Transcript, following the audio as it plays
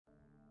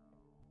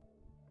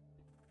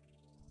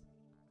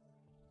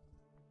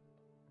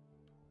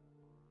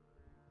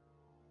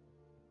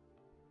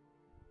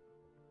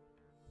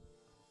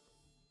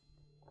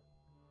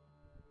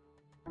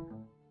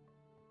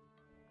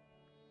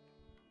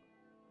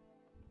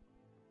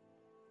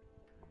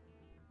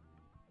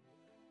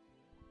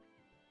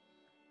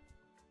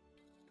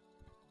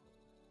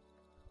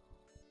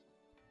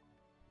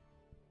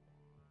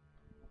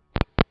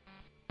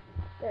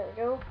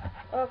we go.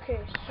 Okay,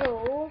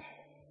 so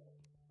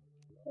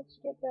let's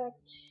get back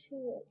to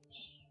it.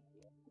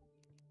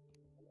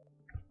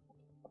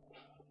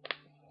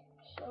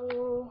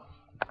 So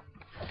I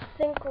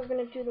think we're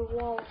gonna do the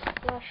wall of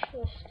flesh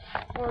list,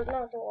 or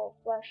not the wall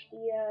of flesh,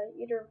 the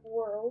Eater of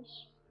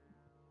Worlds.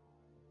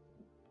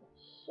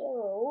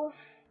 So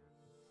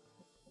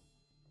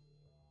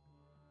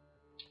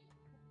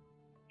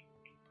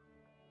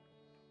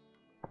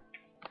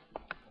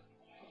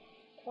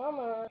come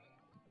on.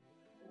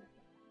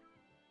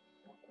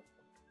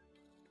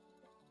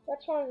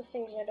 That's one of the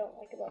things I don't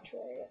like about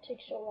Terraria. It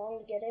takes so long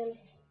to get in.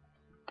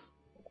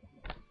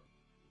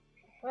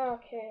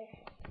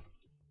 Okay.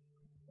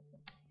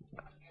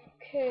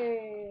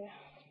 Okay.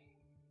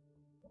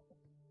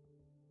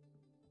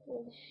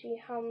 Let's see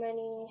how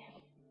many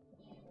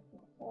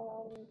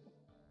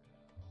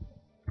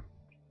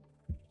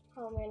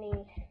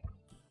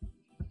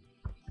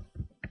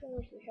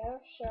things we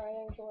have. Sorry,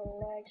 there was a little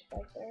lag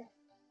spike there.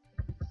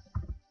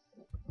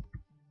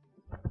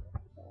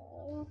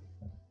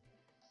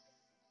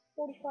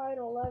 45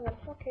 to 11.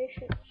 Okay,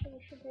 should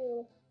be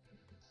able to.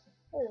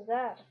 What is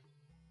that?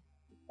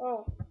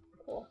 Oh,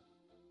 cool.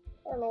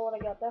 I don't know what I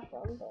got that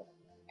from, but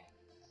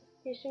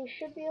okay, so we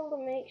should be able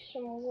to make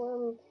some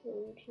worm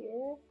food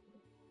here.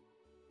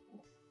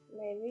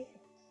 Maybe.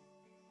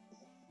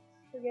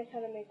 Forget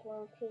how to make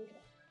worm food.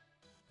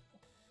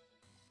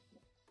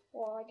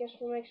 Well, I guess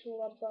we'll make some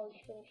lead bugs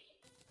first.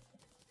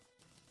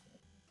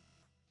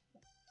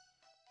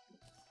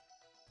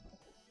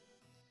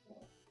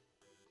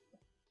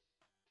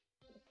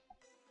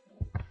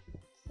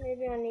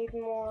 Maybe I need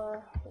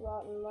more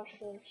rotten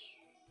mushrooms.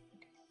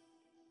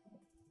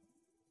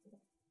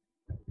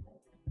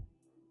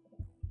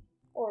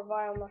 Or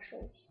vile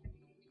mushrooms.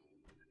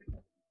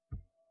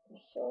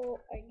 So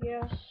I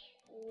guess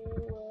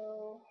we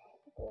will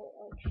go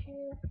out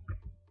here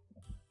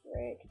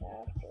right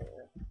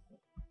after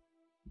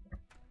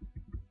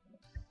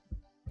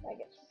I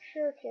get some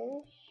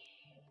shurikens.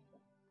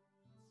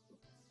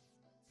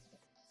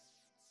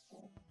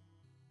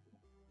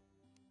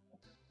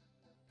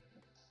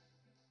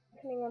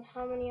 Depending on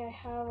how many I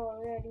have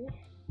already.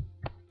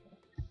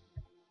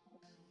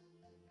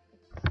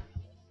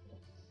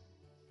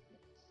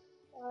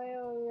 I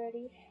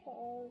already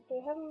have. Do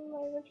I have them in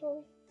my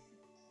inventory?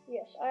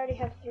 Yes, I already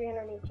have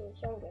 318,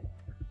 so I'm good.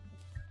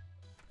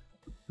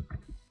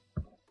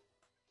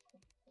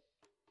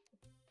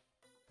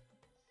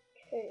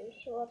 Okay,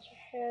 so let's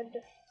head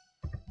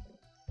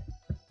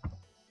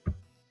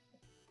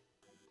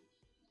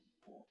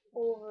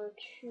over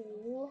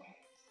to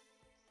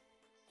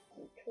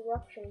the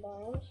corruption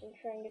biomes and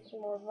try and get some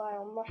more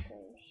vile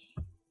mushrooms.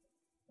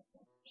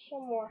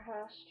 Some more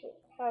have to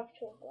have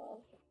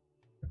gone.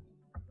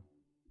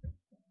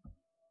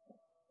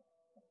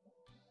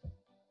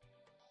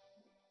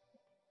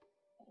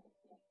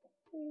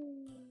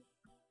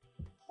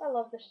 I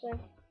love this thing.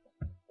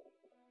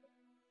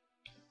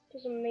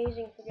 It's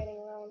amazing for getting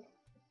around.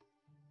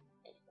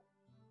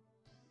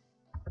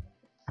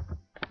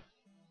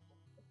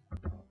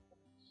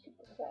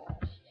 Super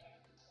fast.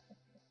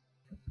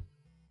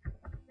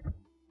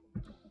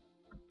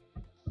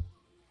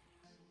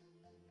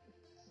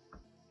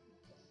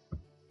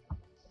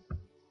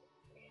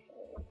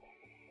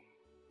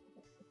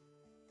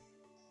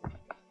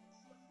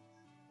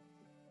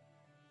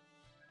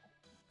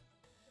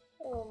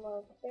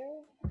 Almost there.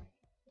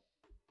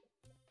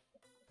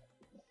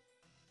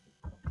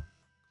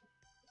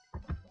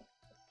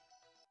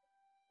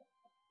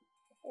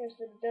 There's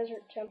the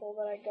desert temple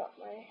that I got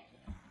my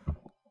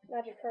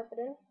magic carpet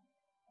in.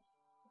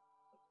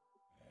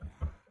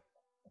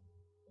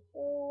 Go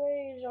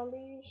away,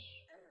 zombies.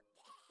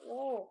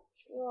 No,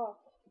 screw off.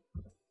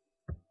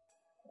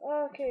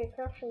 Okay,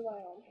 corruption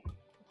biome.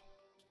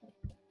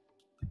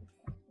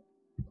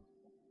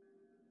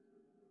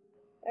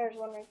 There's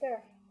one right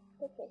there.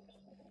 Perfect.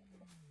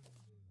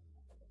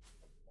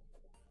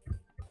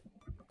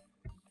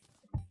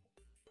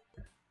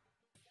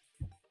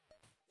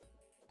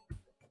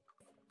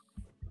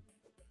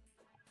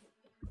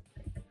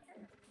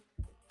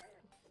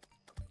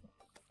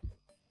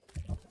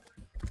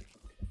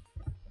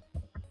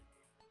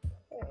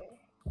 Okay.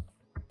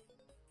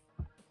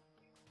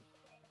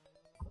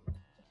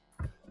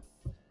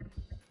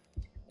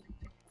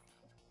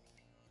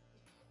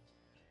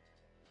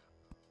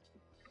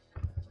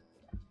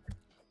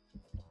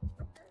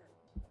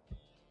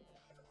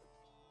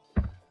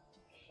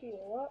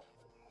 Heal up.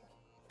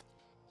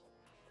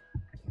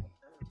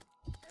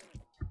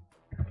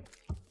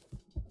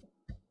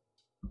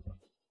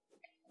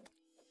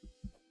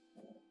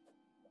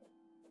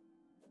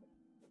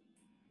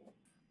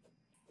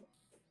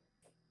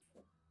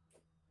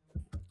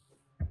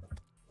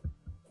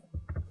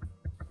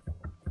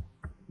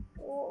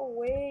 Go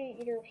away,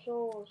 Eater of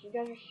Souls. You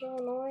guys are so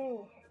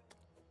annoying.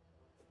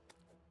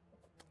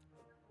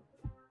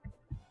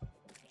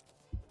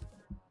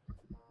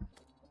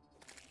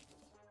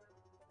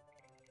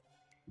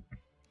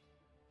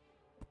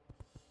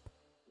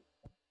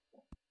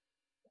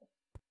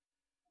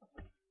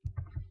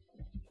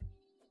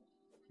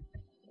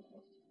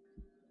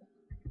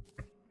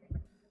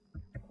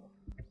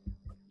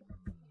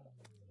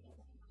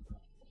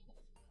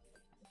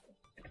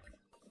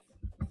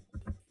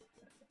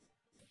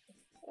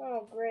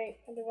 Oh great,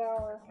 a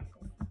devourer.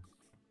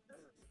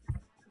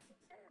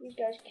 These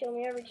guys kill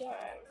me every time.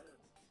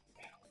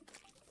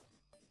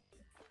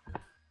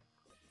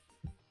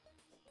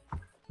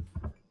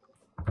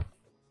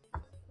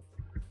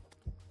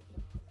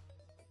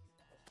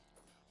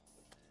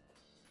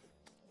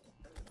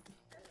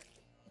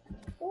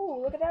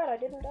 Ooh, look at that, I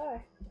didn't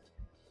die.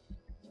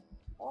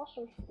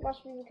 Awesome.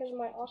 Must be because of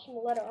my awesome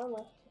leather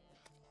armor.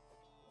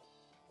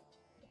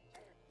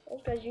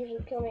 Those guys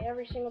usually kill me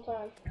every single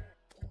time.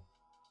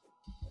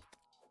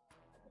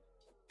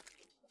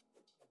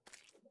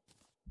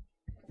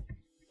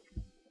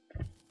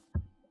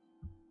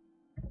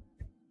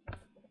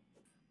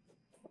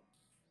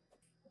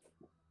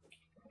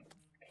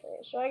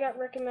 Okay, so I got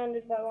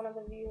recommended by one of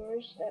the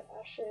viewers that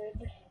I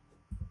should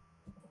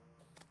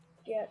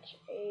get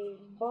a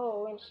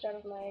bow instead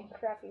of my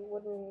crappy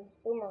wooden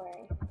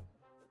boomerang.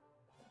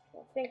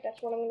 I think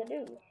that's what I'm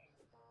gonna do.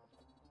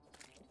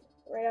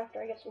 Right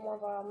after I get some more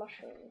vile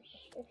mushrooms.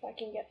 If I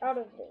can get out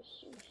of this,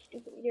 you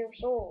stupid eater of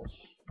souls.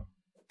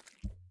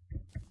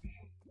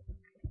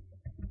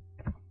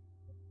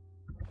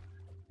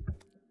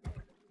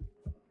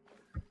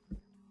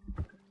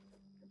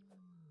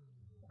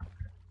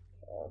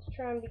 Let's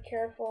try and be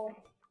careful.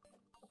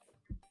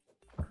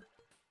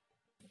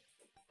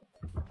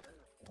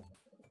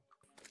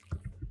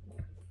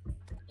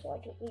 So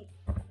I can eat.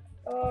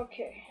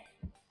 Okay.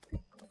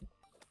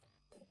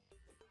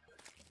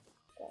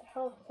 Got a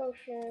health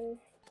potion.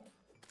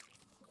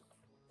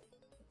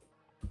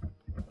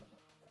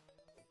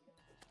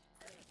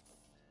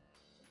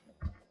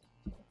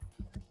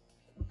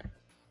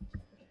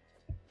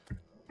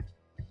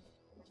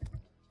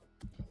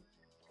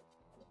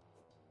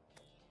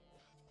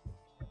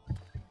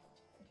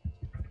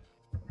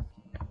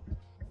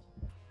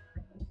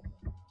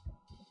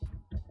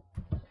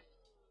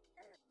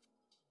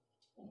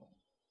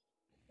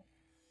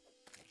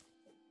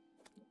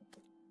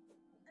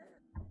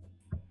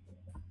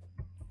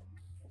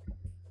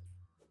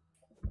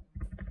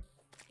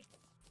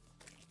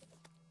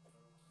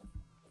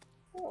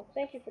 Oh,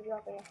 thank you for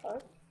dropping a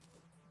heart.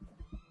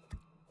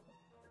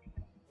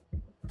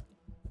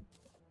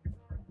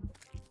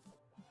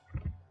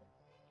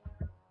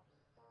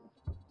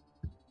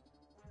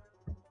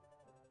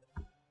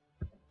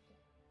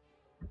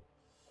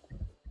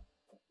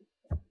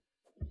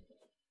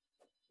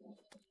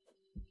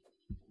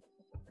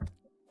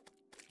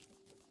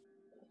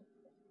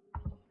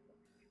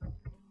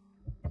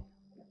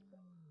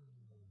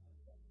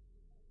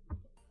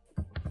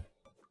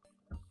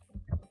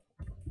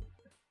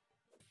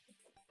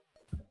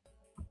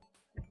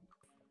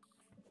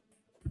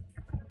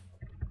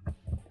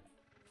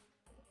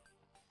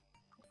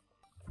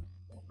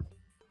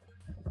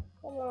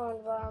 Come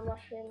on, vile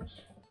mushrooms.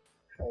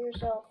 Show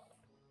yourself.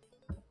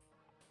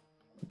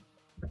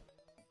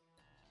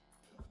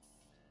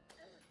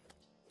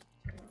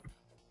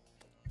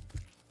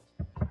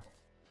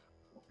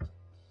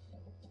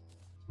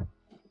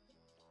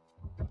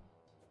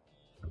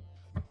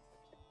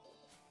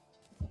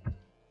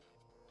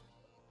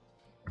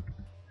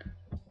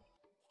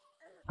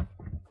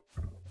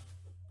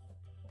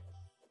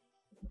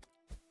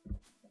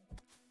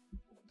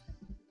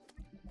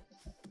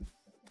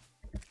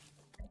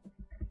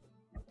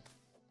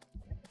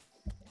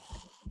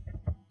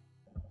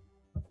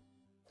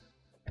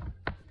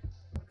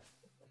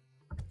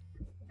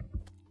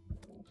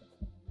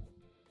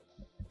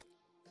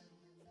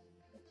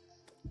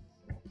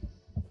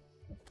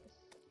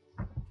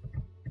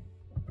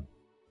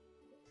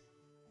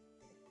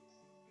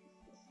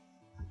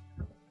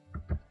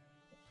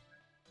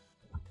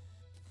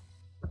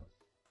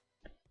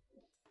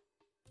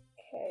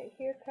 Okay,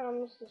 here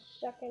comes the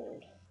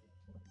second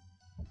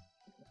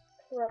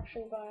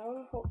corruption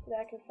biome. Hopefully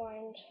I can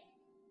find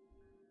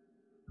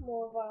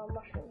more vile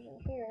mushrooms in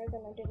here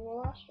than I did in the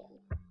last one.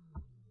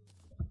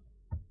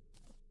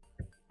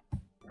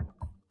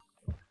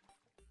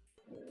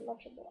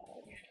 Much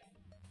obliged.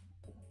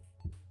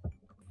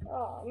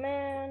 Oh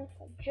man,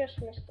 I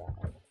just missed that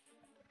one.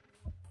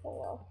 Oh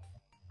well.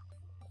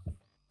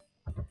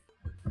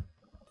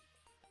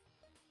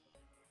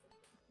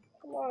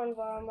 Come on,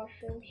 vile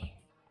mushrooms.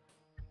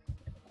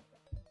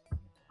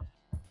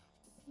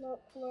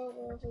 Nope, no,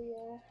 wherever you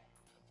are.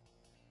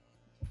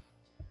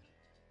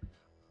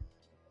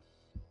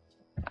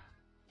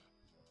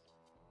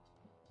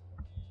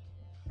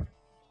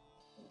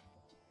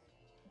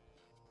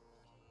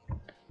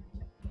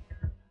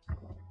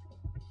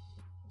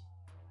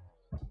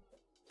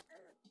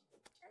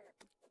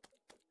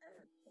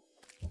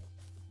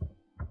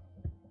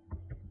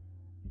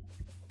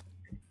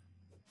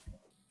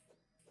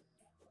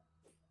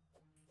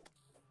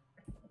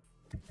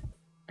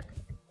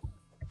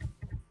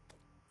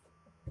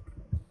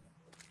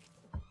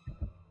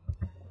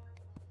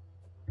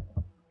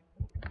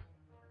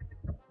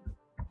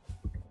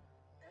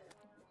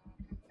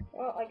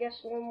 Well, I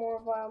guess no more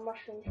vile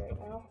mushrooms right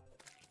now.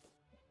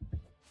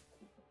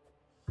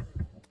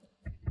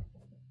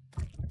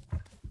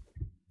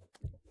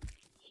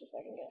 See if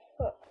I can get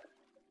a hook.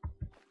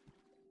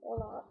 Or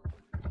not.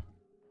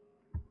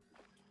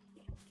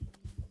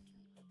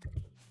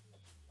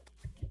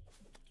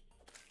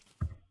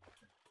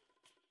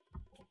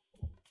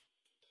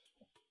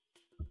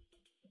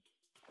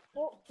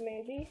 Oh,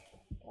 maybe.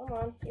 Come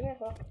on, give me a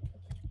hook.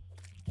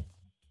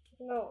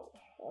 No.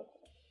 Okay.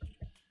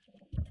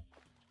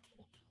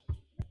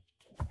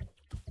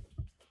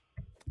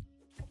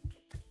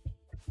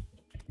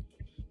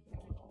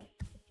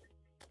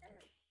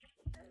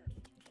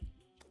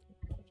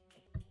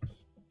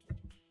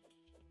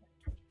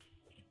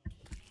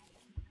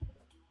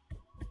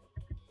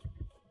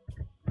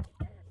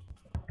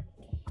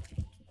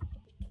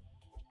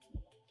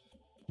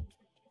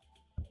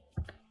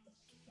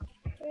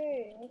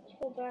 Okay, let's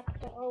go back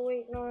to. Oh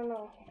wait,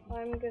 no.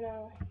 I'm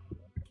gonna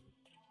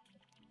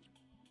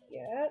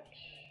get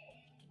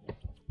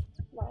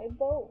my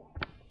bow.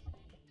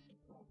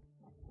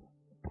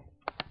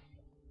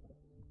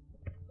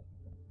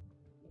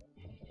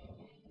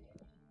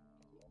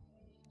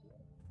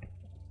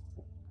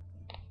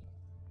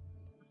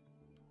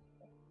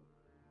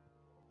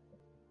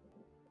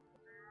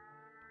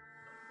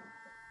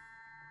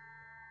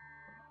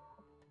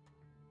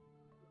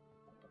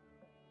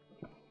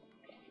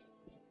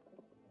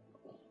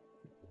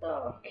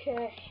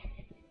 Okay.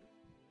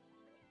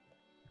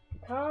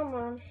 Come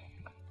on.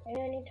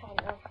 Anytime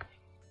now.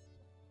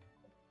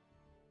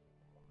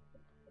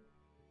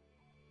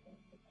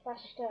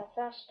 Faster,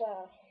 faster.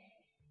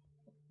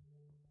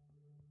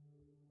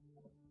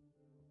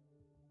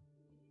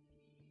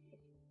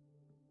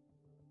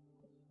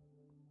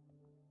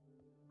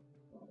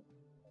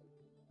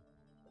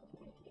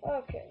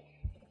 Okay.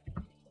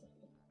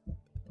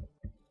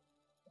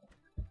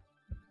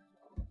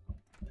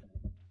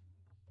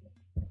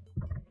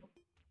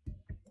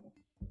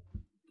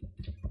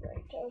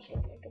 Right, I was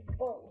gonna make a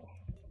bow.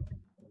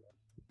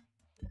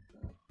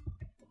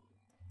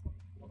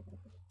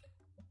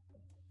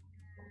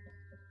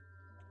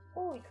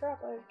 Holy crap,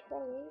 I have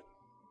 28.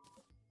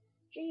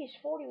 Jeez,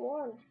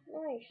 41.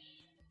 Nice.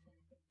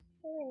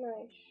 Very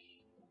nice.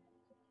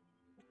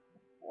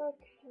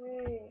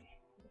 Okay.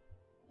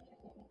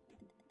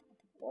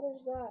 What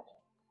is that?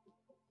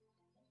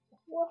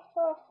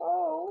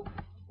 Whoa!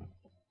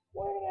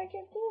 Where did I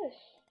get this?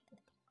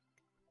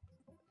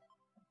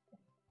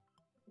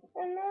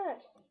 And that?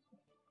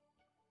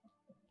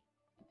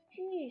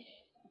 Jeez.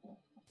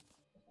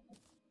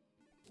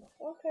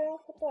 Okay,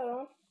 I'll put that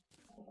on.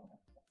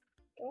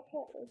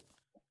 Definitely.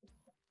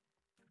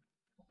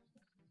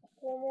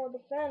 One more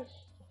defense.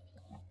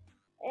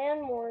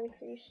 And more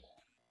increased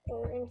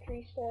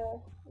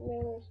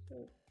melee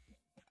speed.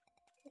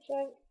 So I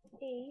have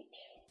 8.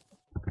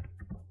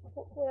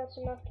 Hopefully that's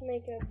enough to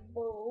make a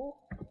bow.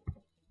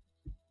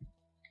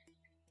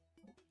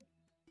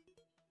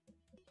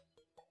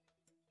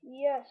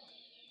 Yes,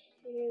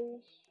 it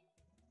is.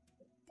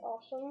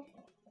 Awesome.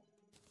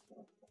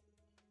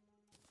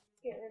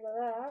 Get rid of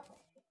that.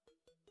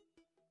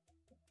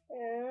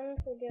 And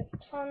we'll get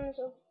tons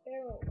of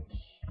arrows.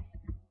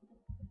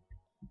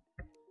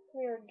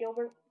 Come here,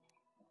 Gilbert.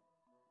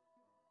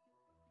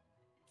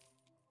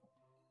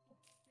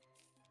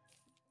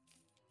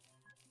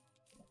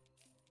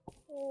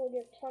 We'll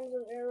get tons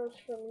of arrows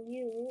from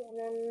you, and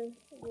then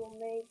we'll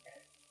make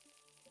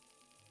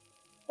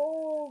a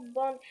whole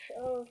bunch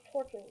of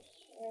torches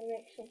and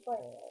make some fire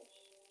arrows.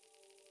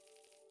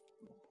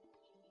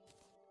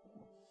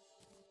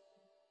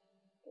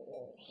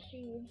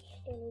 Seeds,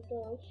 there it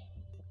goes.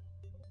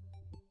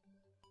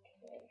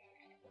 Okay.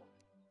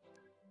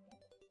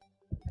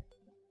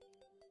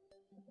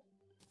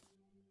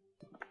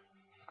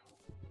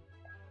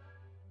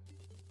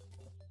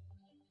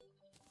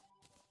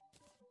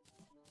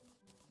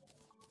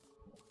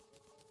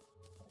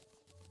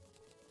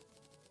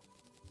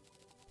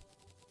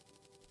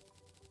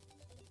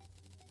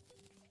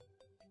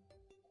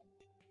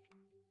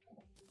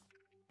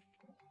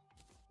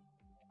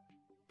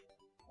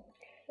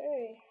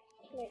 Okay,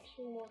 let's make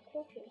some more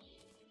torches.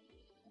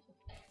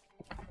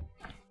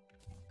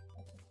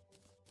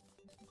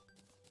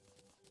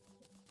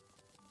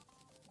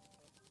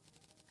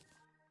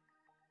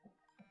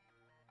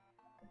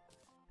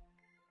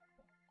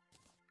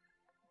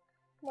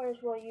 Might as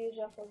well use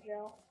up our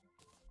gel.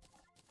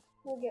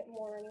 We'll get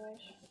more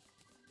anyways.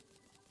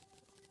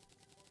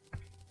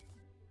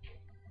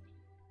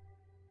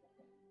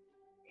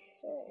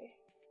 Okay.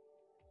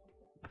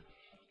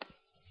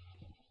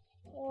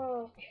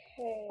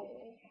 Okay.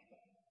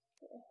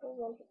 A whole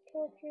bunch of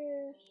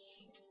torches.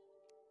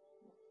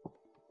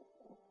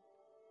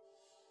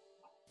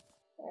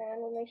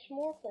 And we'll make some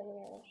more flaming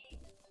arrows.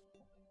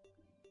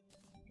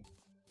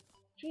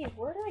 Geez,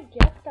 where did I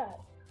get that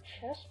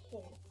chest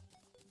plate?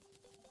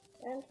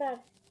 And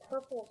that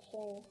purple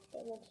thing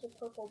that makes the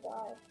purple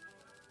dye.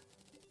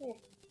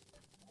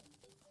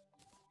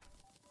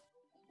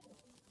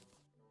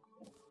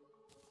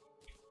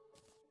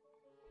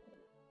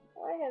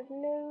 I have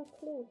no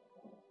clue.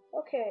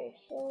 Okay,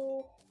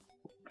 so...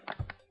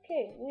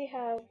 Okay, we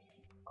have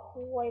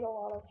quite a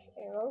lot of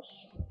arrows.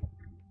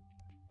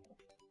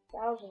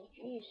 1,000,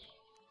 jeez.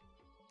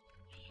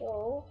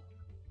 So,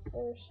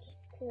 first,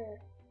 come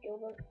here,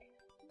 Gilbert.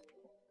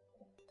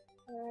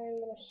 I'm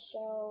gonna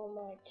sell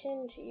my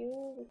tin to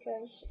you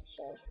because it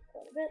sells for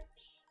quite a bit.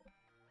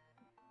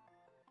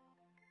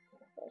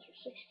 If I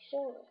That's for 60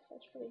 silver.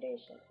 That's pretty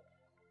decent.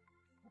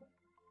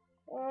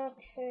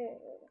 Okay.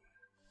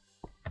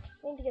 I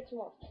need to get some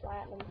more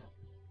platinum.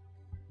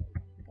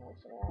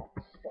 Lots of that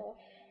stuff.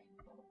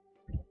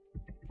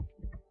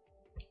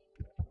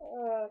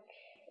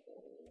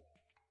 Okay.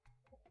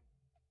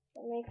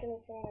 I'll make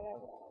anything that I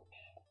want.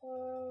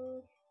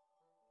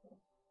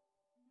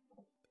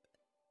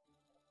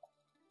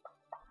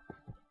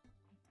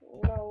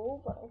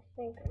 No, but I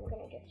think I'm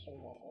gonna get some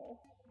more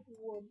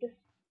wood.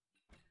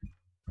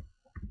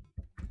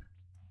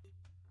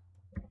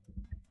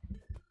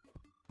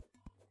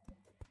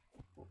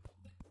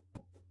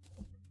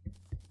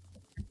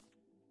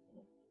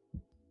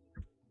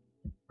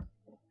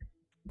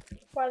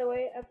 By the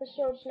way,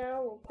 episodes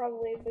now will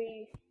probably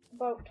be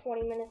about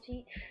 20 minutes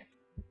each.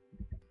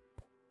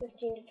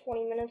 15 to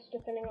 20 minutes,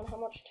 depending on how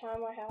much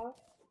time I have.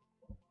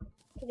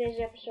 Today's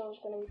episode is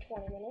going to be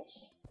 20 minutes,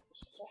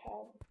 since I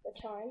have the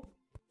time.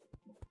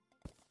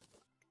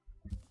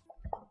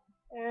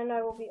 And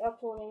I will be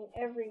uploading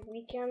every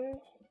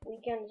weekend,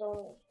 weekends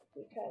only,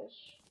 because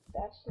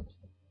that's the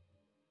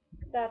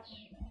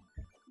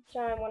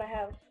time when I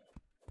have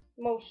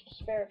most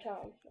spare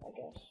time, I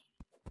guess.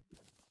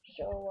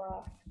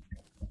 So,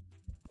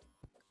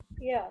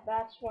 yeah,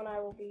 that's when I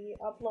will be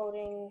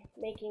uploading,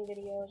 making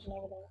videos and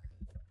everything.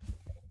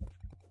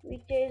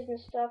 Weekdays and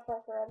stuff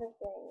are for other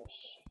things.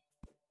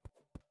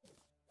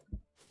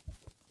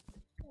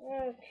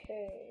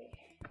 Okay,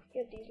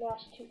 get these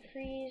last 2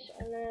 trees,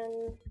 and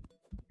then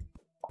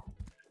I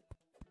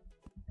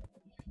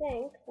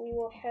think we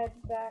will head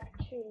back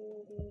to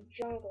the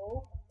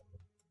jungle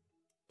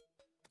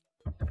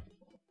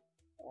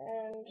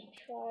and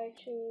try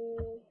to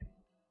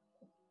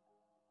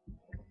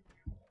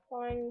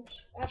find.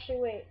 Actually,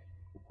 wait.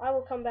 I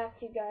will come back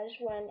to you guys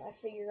when I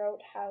figure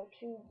out how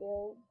to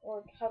build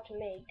or how to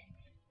make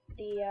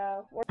the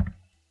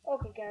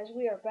Okay guys,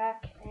 we are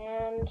back,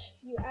 and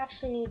you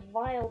actually need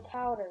vile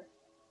powder.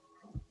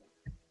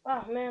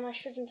 Ah man, I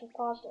shouldn't have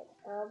paused it.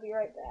 I'll be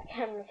right back.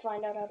 I'm gonna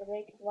find out how to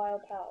make vile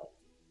powder.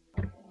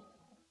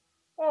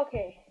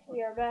 Okay,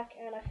 we are back,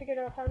 and I figured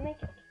out how to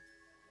make it.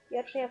 You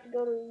actually have to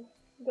go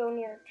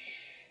near.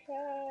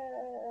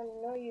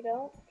 No, you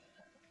don't.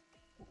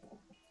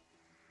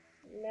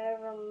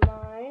 Never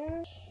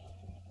mind.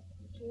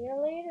 See you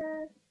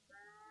later.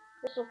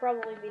 This will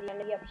probably be the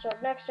end of the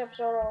episode. Next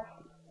episode,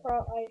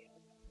 I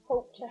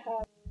hope to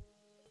have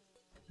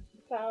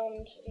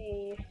found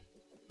a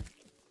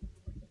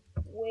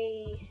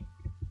way,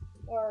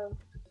 or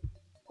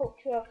hope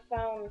to have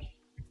found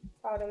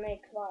how to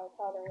make vile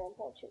powder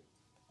 1.2.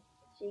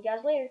 See you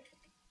guys later.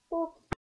 Boop.